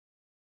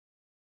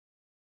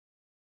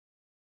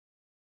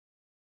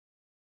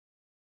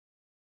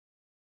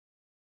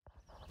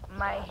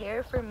My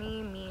hair for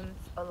me means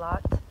a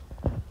lot.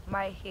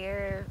 My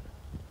hair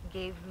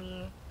gave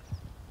me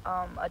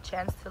a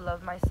chance to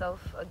love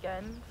myself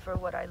again for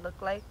what I look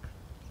like,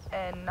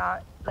 and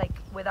not like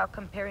without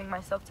comparing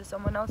myself to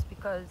someone else,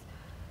 because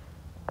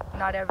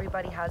not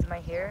everybody has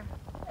my hair,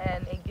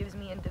 and it gives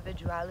me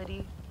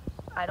individuality.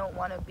 I don't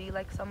want to be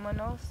like someone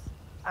else.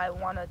 I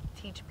want to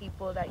teach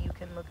people that you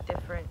can look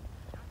different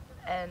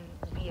and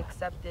be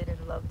accepted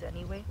and loved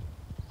anyway.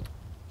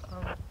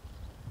 Um,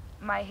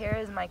 my hair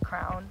is my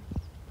crown.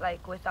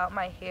 Like, without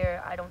my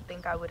hair, I don't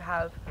think I would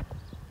have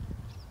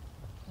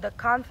the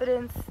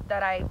confidence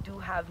that I do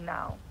have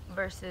now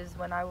versus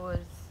when I was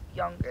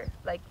younger.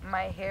 Like,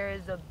 my hair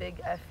is a big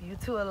F you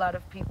to a lot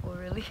of people,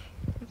 really.